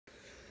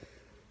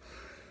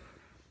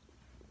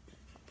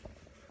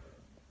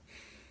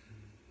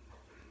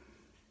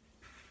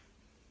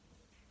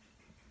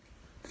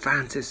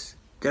Francis,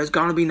 there's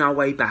gonna be no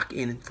way back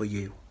in for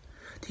you.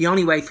 The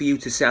only way for you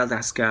to sell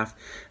that scarf,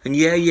 and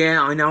yeah,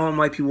 I know it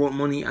might be worth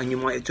money and you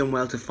might have done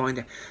well to find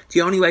it.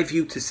 The only way for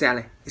you to sell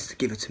it is to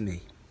give it to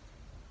me.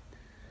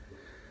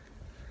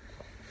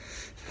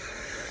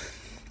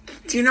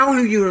 Do you know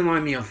who you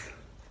remind me of?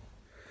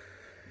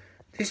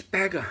 This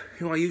beggar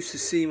who I used to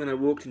see when I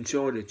worked in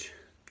Shoreditch.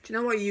 Do you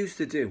know what he used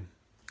to do?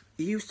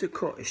 He used to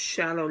cut a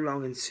shallow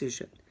long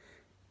incision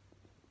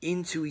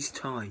into his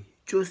thigh,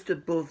 just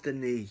above the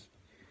knee.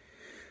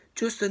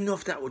 Just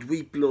enough that would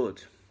weep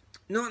blood.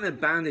 Nothing a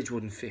bandage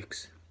wouldn't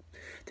fix.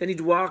 Then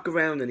he'd walk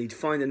around and he'd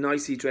find a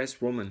nicely dressed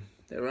woman.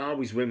 There were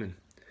always women.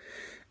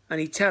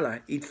 And he'd tell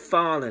her he'd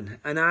fallen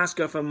and ask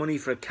her for money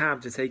for a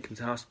cab to take him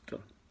to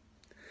hospital.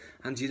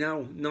 And you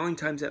know, 9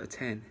 times out of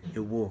 10, it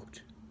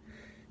worked.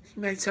 He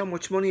made so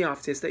much money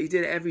off this that he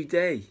did it every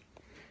day.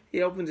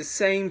 He opened the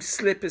same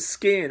slip of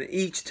skin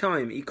each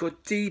time. He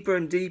cut deeper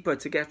and deeper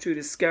to get through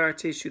the scar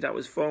tissue that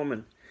was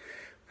forming.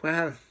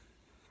 Well,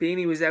 being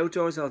he was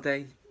outdoors all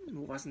day, it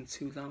wasn't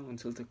too long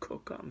until the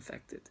cut got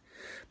infected.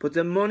 But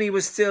the money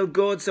was still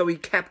good, so he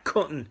kept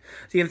cutting.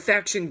 The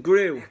infection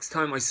grew. Next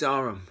time I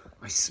saw him,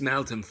 I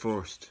smelled him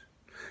first.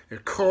 A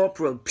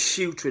corporal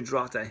putrid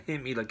rot that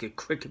hit me like a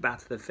cricket bat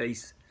to the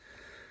face.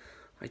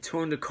 I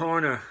turned the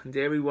corner and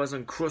there he was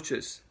on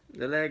crutches,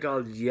 the leg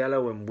all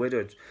yellow and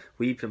withered,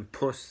 weeping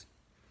pus.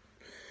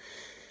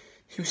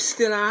 He was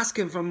still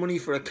asking for money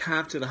for a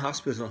cab to the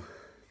hospital.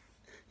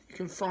 You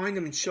can find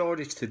him in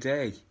Shoreditch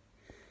today.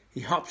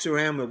 He hops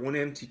around with one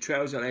empty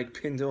trouser leg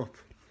pinned up.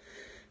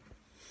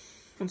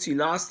 Once he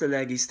lost the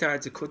leg, he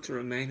started to cut the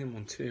remaining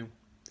one too.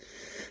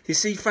 You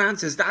see,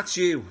 Francis, that's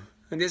you.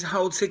 And this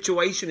whole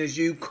situation is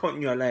you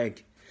cutting your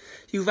leg.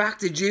 You've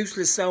acted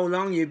useless so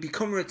long, you've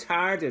become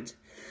retarded.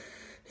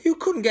 You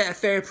couldn't get a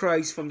fair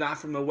price from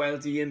a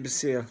wealthy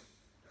imbecile.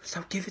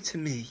 So give it to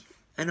me,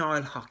 and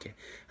I'll hock it.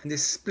 And the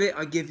split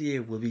I give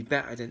you will be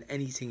better than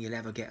anything you'll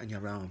ever get on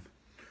your own.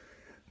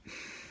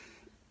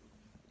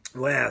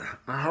 Well,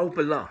 I hope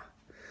a lot.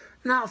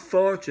 Not a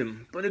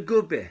fortune, but a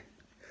good bit.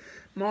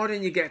 More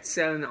than you get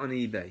selling it on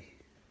eBay.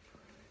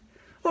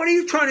 What are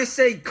you trying to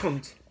say,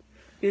 cunt?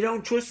 You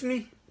don't trust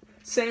me?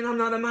 Saying I'm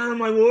not a man of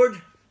my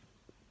word?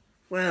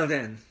 Well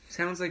then,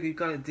 sounds like we've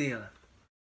got a deal.